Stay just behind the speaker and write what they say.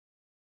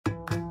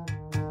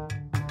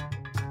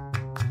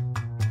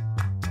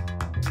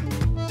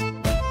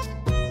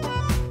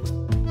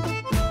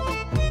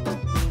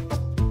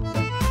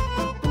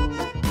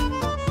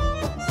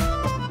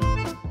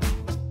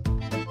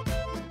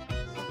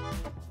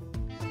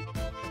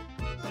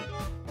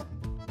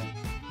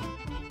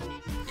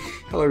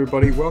Hello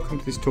everybody, welcome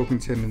to this Talking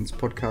Tendons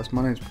podcast.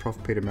 My name is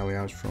Prof. Peter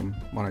Meliaj from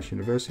Monash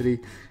University.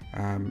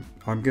 I'm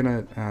going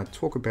to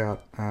talk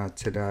about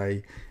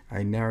today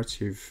a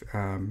narrative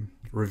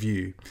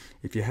review.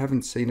 If you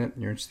haven't seen it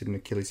and you're interested in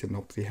Achilles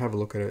tendinopathy, have a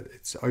look at it.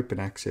 It's open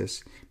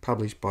access,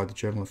 published by the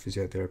Journal of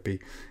Physiotherapy.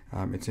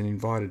 It's an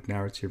invited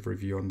narrative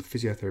review on the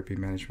physiotherapy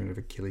management of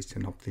Achilles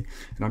tendinopathy.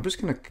 And I'm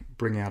just going to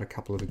bring out a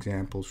couple of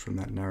examples from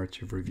that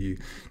narrative review.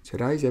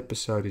 Today's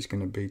episode is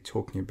going to be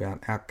talking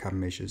about outcome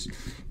measures.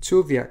 Two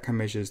of the outcome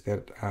measures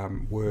that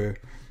were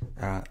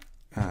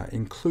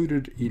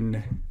included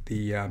in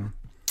the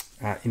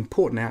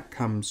important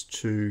outcomes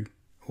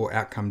or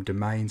outcome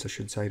domains, I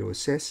should say, to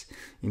assess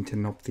in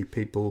tendinopathy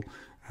people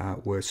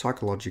were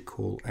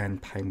psychological and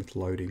pain with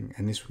loading.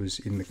 And this was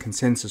in the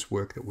consensus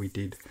work that we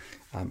did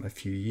a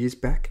few years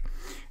back.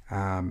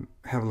 Have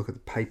a look at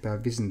the paper,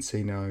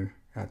 Vizencino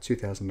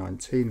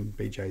 2019,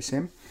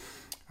 BJSM.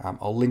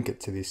 I'll link it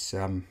to this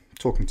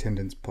Talking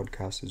Tendons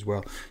podcast as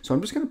well. So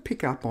I'm just going to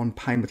pick up on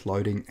pain with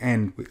loading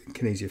and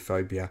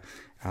kinesiophobia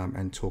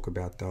and talk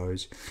about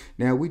those.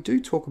 Now, we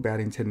do talk about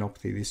in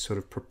tendinopathy this sort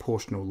of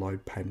proportional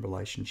load-pain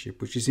relationship,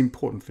 which is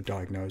important for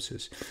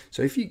diagnosis.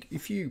 So if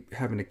you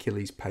have an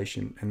Achilles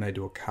patient and they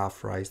do a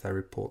calf raise, they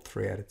report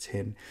 3 out of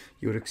 10,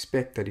 you would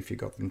expect that if you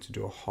got them to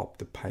do a hop,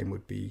 the pain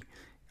would be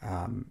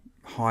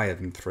higher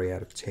than 3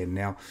 out of 10.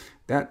 Now,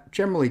 that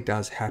generally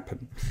does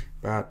happen,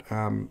 but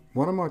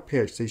one of my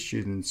PhD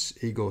students,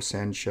 Igor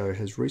Sancho,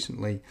 has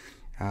recently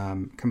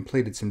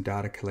completed some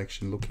data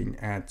collection looking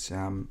at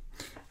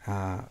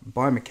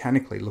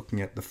biomechanically looking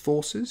at the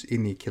forces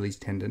in the Achilles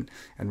tendon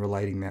and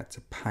relating that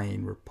to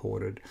pain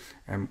reported.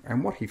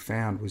 And what he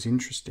found was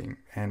interesting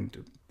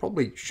and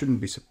probably shouldn't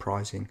be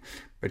surprising,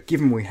 but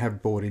given we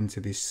have bought into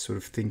this sort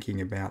of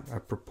thinking about a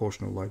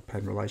proportional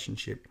load-pain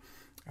relationship,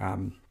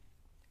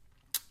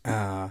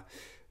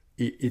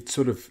 it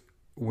sort of,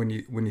 when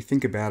you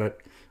think about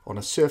it on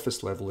a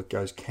surface level, it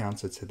goes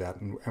counter to that.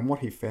 And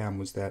what he found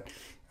was that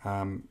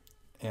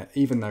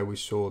even though we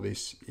saw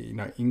this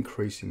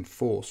increase in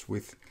force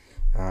with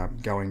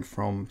going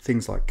from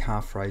things like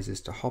calf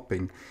raises to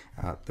hopping,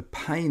 the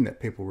pain that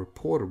people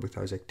reported with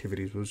those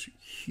activities was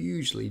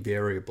hugely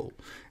variable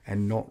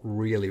and not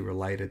really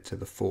related to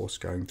the force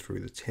going through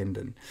the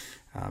tendon.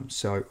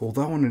 So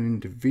although on an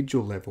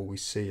individual level we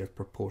see a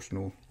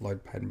proportional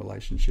load-pain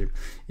relationship,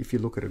 if you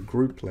look at a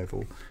group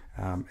level,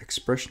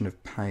 expression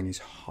of pain is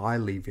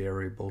highly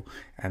variable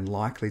and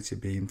likely to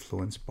be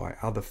influenced by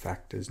other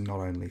factors, not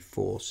only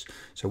force.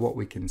 So what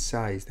we can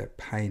say is that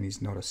pain is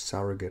not a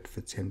surrogate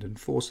for tendon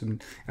force,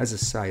 and as I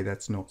say,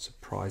 that's not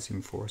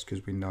surprising for us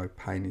because we know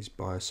pain is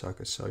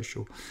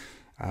biopsychosocial.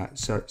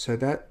 So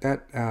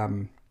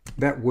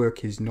that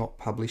work is not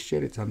published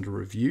yet, it's under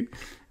review,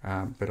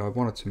 but I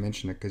wanted to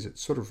mention it because it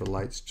sort of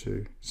relates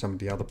to some of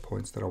the other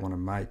points that I want to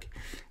make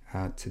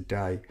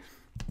today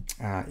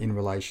in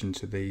relation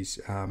to these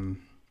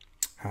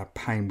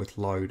pain with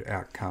load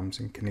outcomes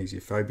and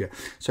kinesiophobia.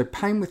 So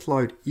pain with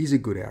load is a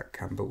good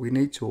outcome, but we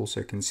need to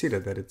also consider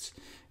that it's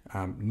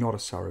not a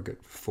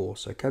surrogate for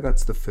force. Okay,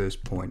 that's the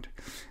first point.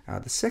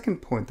 The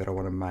second point that I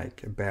want to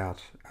make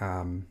about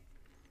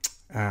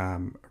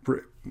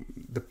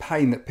the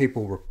pain that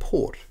people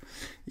report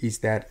is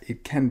that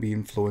it can be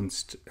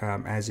influenced,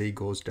 as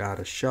Igor's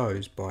data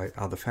shows, by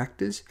other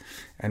factors.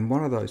 And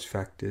one of those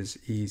factors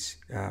is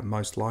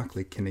most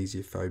likely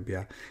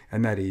kinesiophobia,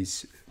 and that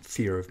is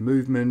fear of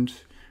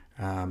movement.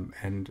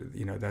 And,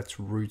 that's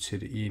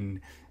rooted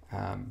in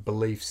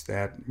beliefs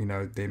that,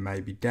 there may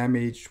be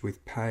damage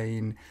with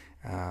pain,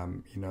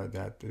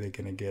 that they're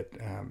going to get,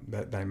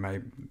 that they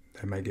may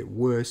get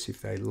worse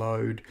if they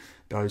load,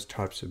 those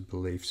types of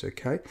beliefs,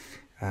 okay?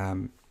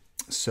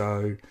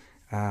 Another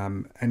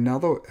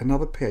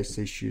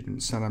PhD student,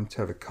 Sanam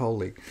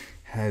Tavakoli,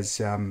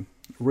 has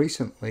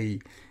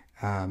recently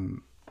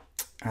had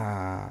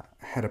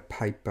a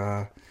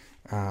paper,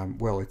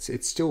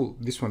 it's still,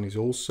 this one is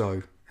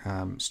also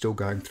still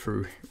going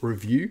through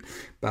review,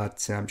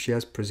 but she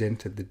has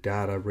presented the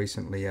data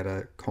recently at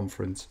a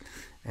conference,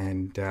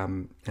 and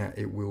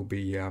it will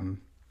be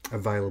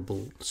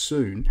available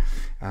soon.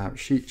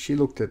 She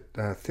looked at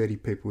 30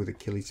 people with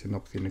Achilles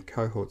tendinopathy in a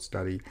cohort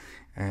study,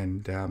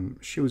 and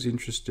she was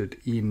interested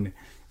in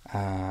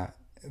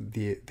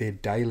their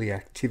daily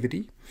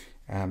activity.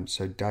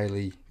 So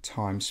daily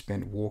time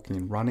spent walking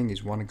and running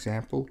is one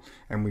example,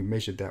 and we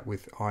measured that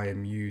with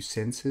IMU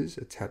sensors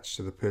attached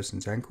to the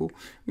person's ankle.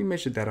 We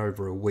measured that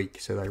over a week,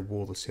 so they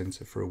wore the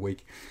sensor for a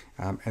week.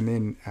 And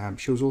then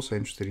she was also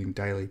interested in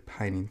daily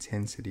pain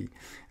intensity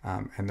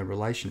and the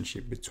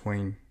relationship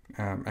between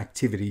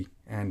activity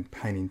and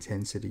pain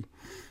intensity.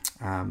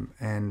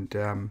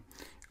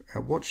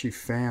 What she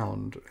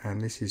found,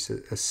 and this is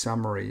a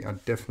summary, I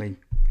definitely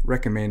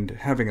recommend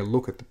having a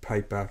look at the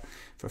paper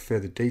for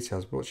further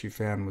details, but what she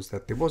found was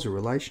that there was a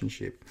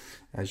relationship,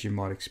 as you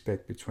might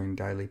expect, between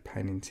daily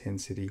pain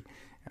intensity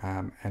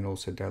and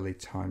also daily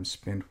time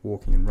spent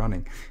walking and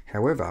running.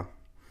 However,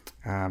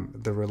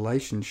 the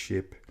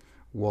relationship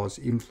was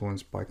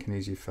influenced by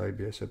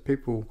kinesiophobia. So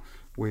people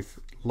with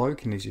low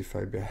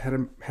kinesiophobia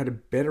had a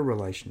better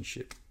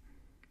relationship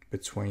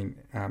between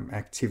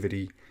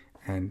activity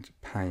and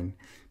pain.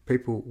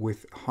 People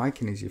with high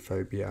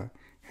kinesiophobia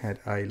had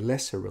a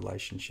lesser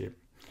relationship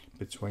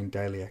between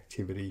daily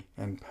activity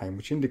and pain,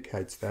 which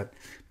indicates that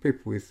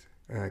people with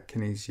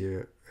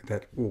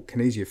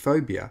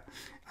kinesiophobia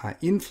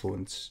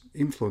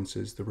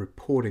influences the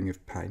reporting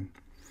of pain.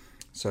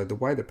 So the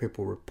way that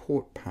people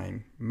report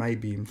pain may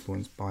be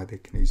influenced by their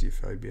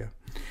kinesiophobia.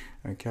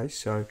 Okay,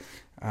 so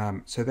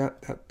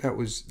that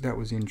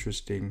was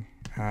interesting.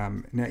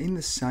 Now, in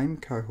the same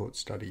cohort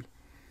study,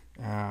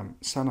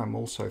 Sunam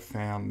also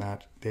found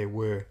that there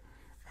were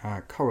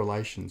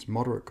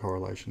moderate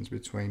correlations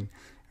between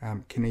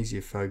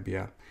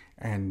kinesiophobia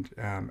and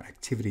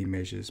activity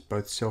measures,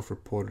 both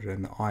self-reported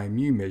and the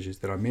IMU measures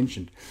that I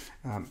mentioned.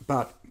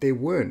 But there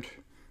weren't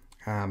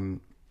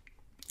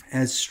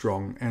as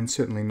strong and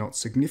certainly not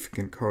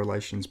significant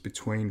correlations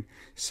between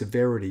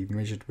severity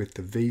measured with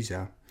the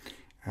VISA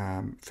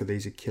for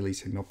these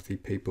Achilles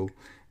tendinopathy people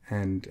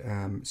and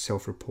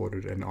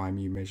self-reported and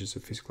IMU measures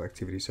of physical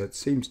activity. So it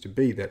seems to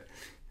be that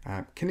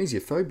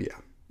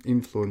kinesiophobia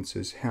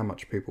influences how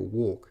much people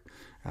walk,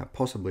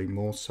 possibly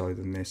more so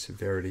than their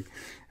severity.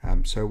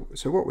 So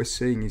what we're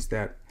seeing is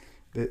that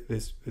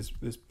there's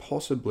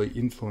possibly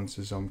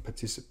influences on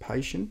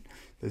participation,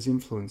 there's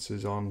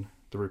influences on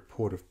the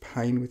report of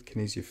pain with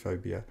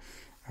kinesiophobia,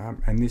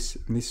 and this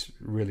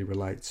really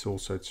relates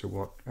also to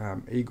what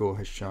Igor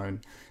has shown,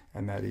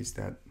 and that is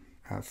that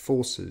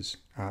forces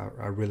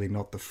are really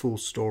not the full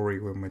story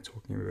when we're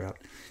talking about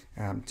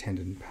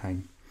tendon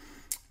pain.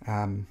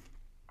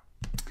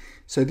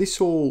 So this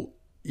all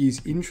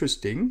is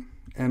interesting,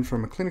 and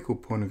from a clinical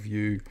point of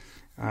view,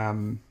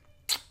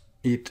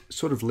 it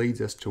sort of leads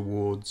us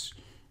towards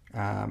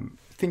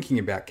thinking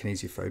about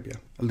kinesiophobia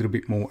a little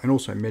bit more and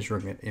also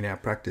measuring it in our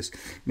practice.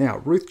 Now,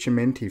 Ruth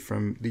Chimenti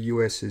from the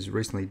US has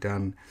recently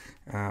done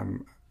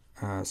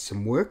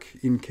some work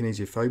in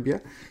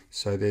kinesiophobia.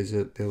 So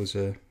there was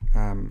a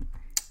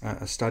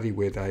study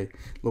where they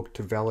looked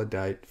to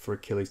validate for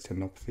Achilles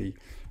tendinopathy,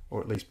 or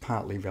at least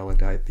partly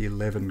validate the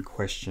 11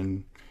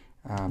 question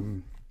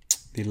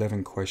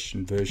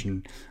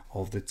version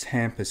of the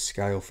Tampa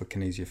scale for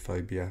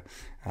kinesiophobia,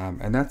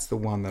 and that's the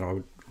one that I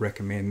would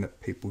recommend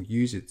that people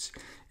use.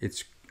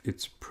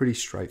 It's pretty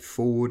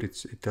straightforward.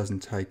 It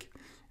doesn't take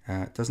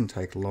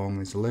long.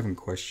 There's 11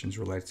 questions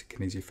related to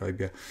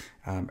kinesiophobia,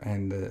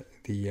 and the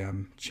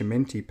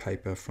Chimenti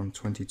paper from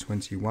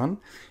 2021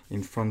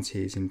 in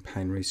Frontiers in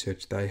Pain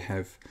Research, they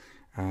have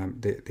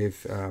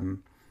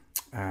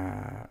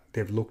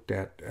they've looked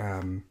at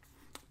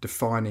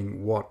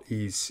defining what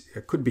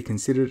could be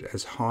considered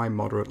as high,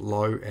 moderate,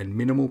 low, and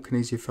minimal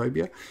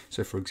kinesiophobia.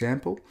 So, for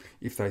example,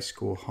 if they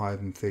score higher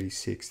than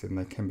 36, then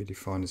they can be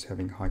defined as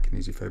having high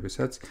kinesiophobia.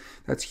 So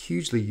that's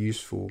hugely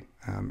useful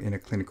in a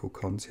clinical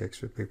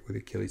context for people with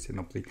Achilles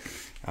tendinopathy.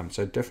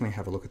 So definitely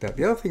have a look at that.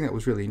 The other thing that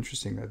was really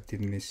interesting that they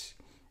did in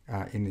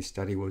this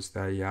study was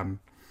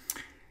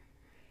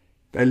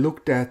they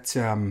looked at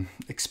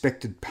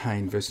expected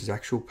pain versus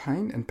actual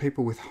pain, and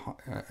people with,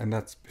 and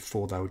that's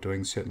before they were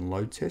doing certain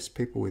load tests,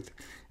 people with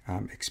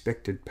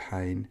expected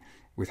pain,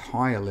 with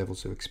higher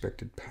levels of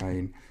expected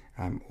pain,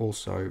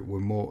 also were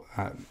more,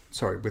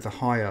 with a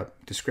higher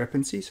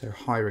discrepancy, so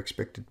higher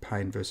expected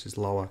pain versus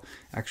lower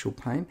actual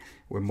pain,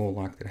 were more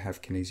likely to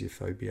have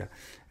kinesiophobia.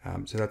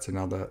 So that's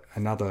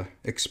another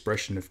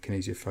expression of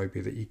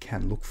kinesiophobia that you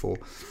can look for.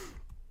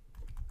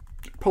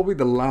 Probably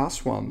the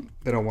last one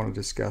that I want to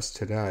discuss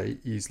today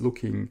is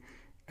looking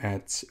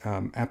at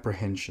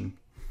apprehension.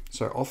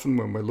 So often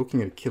when we're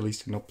looking at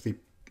Achilles tendinopathy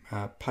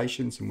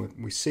patients and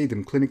we see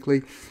them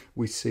clinically,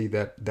 we see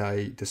that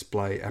they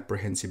display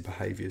apprehensive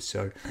behaviours.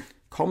 So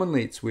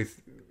commonly it's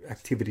with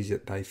activities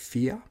that they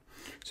fear.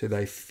 So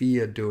they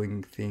fear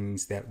doing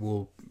things that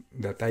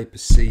they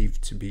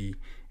perceive to be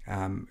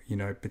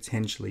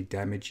potentially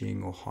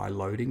damaging or high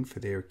loading for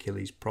their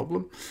Achilles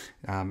problem.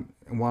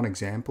 One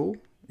example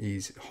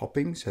is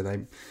hopping. So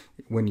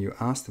when you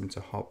ask them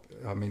to hop,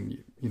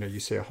 you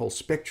see a whole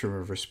spectrum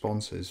of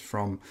responses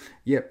from,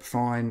 yep,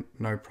 fine,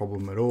 no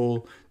problem at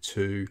all,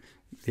 to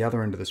the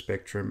other end of the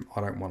spectrum,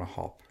 I don't want to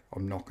hop,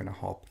 I'm not going to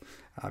hop.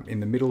 In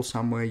the middle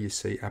somewhere, you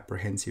see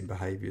apprehensive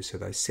behavior. So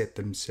they set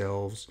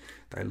themselves,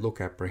 they look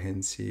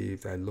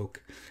apprehensive, they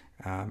look,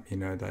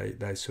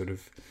 they sort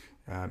of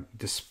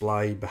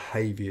display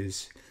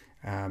behaviors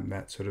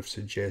that sort of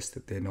suggest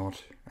that they're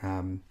not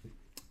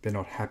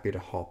happy to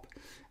hop.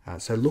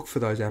 So look for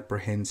those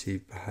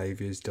apprehensive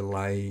behaviours,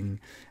 delaying.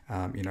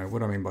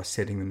 What I mean by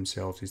setting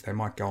themselves is they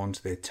might go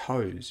onto their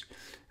toes.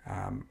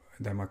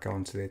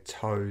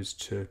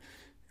 To,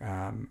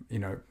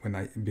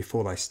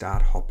 before they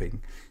start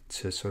hopping,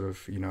 to sort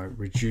of,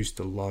 reduce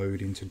the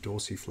load into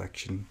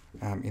dorsiflexion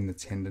in the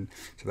tendon.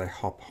 So they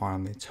hop high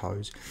on their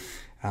toes.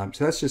 So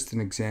that's just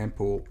an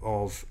example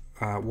of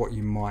what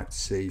you might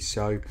see.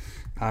 So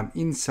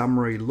in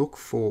summary, look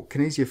for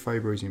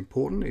kinesiophobia is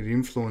important. It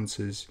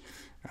influences.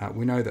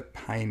 We know that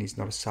pain is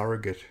not a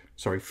surrogate.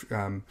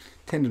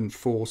 Tendon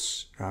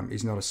force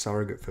is not a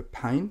surrogate for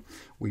pain.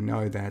 We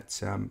know that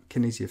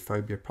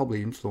kinesiophobia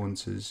probably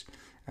influences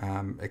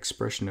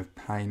expression of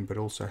pain, but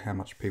also how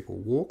much people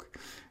walk.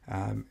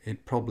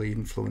 It probably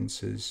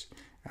influences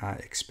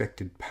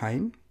expected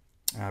pain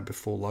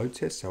before load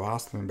test. So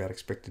ask them about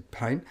expected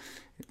pain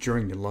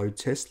during your load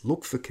test.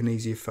 Look for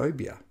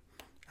kinesiophobia.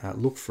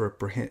 Look for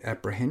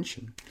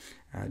apprehension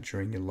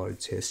during your load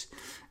test.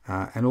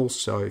 And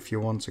also, if you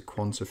want to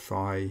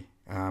quantify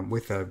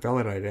with a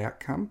validated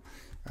outcome,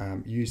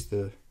 use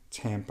the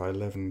Tampa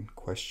 11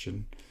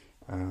 question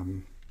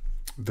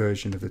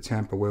version of the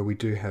Tampa, where we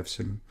do have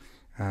some,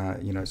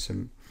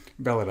 some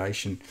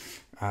validation.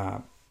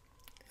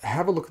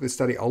 Have a look at the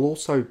study. I'll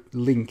also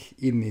link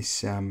in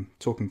this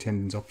Talking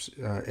Tendons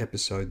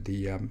episode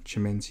the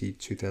Chimenzi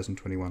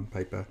 2021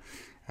 paper,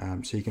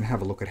 so you can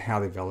have a look at how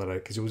they validate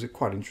it, because it was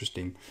quite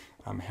interesting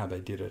how they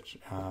did it.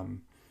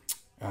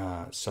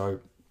 So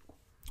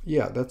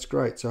yeah, that's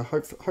great. So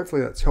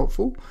hopefully that's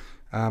helpful.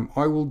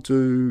 I'll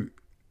do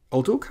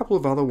a couple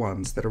of other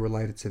ones that are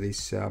related to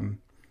this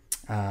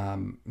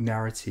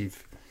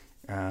narrative.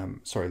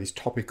 This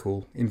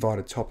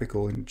invited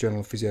topical in Journal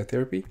of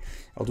Physiotherapy.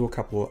 I'll do a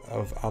couple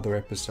of other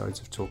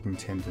episodes of Talking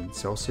Tendons.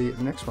 So I'll see you at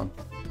the next one.